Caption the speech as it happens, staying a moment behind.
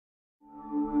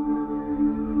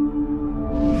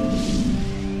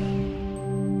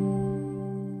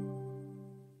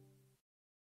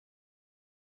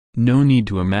No need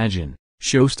to imagine.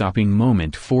 Show-stopping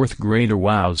moment. 4th grader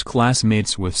wows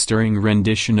classmates with stirring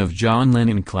rendition of John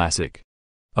Lennon classic.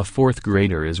 A 4th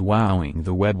grader is wowing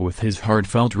the web with his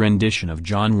heartfelt rendition of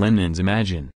John Lennon's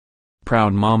Imagine.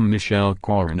 Proud mom Michelle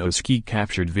Kornowski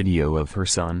captured video of her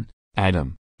son,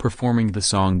 Adam, performing the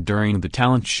song during the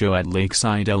talent show at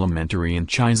Lakeside Elementary in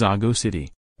Chisago City,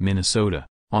 Minnesota,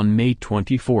 on May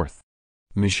 24.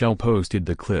 Michelle posted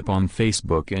the clip on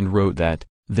Facebook and wrote that,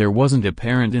 "There wasn't a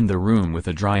parent in the room with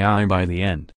a dry eye by the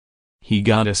end. He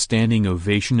got a standing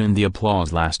ovation and the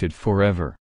applause lasted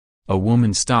forever. A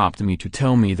woman stopped me to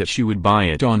tell me that she would buy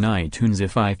it on iTunes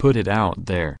if I put it out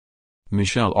there."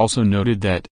 Michelle also noted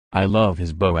that, "I love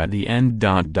his bow at the end.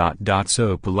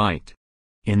 So polite."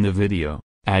 In the video,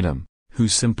 Adam,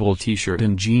 whose simple t-shirt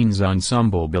and jeans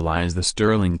ensemble belies the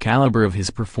sterling caliber of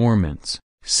his performance,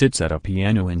 sits at a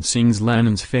piano and sings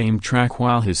Lennon's famed track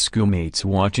while his schoolmates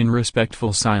watch in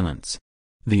respectful silence.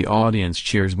 The audience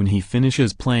cheers when he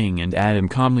finishes playing and Adam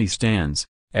calmly stands,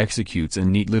 executes a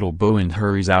neat little bow and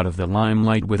hurries out of the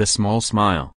limelight with a small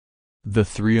smile. The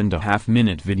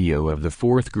 3.5-minute video of the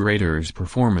 4th grader's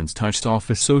performance touched off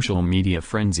a social media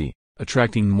frenzy,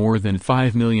 attracting more than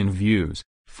 5 million views,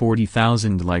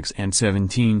 40,000 likes and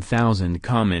 17,000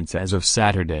 comments as of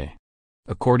Saturday.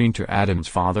 According to Adam's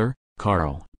father,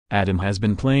 Carl, Adam has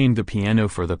been playing the piano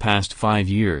for the past 5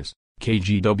 years,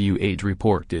 KGW8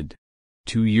 reported.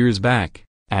 2 years back,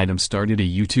 Adam started a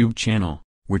YouTube channel,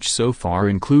 which so far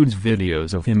includes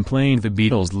videos of him playing the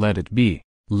Beatles' Let It Be,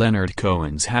 Leonard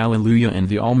Cohen's Hallelujah and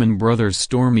the Allman Brothers'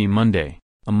 Stormy Monday,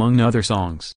 among other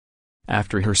songs.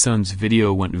 After her son's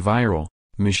video went viral,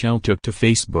 Michelle took to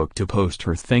Facebook to post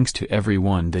her thanks to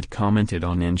everyone that commented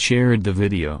on and shared the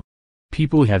video.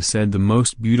 "People have said the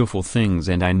most beautiful things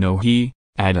and I know he,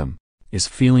 Adam, is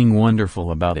feeling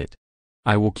wonderful about it.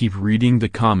 I will keep reading the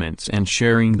comments and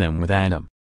sharing them with Adam.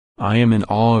 I am in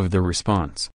awe of the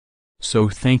response. So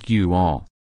thank you all,"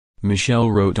 Michelle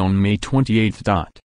wrote on May 28.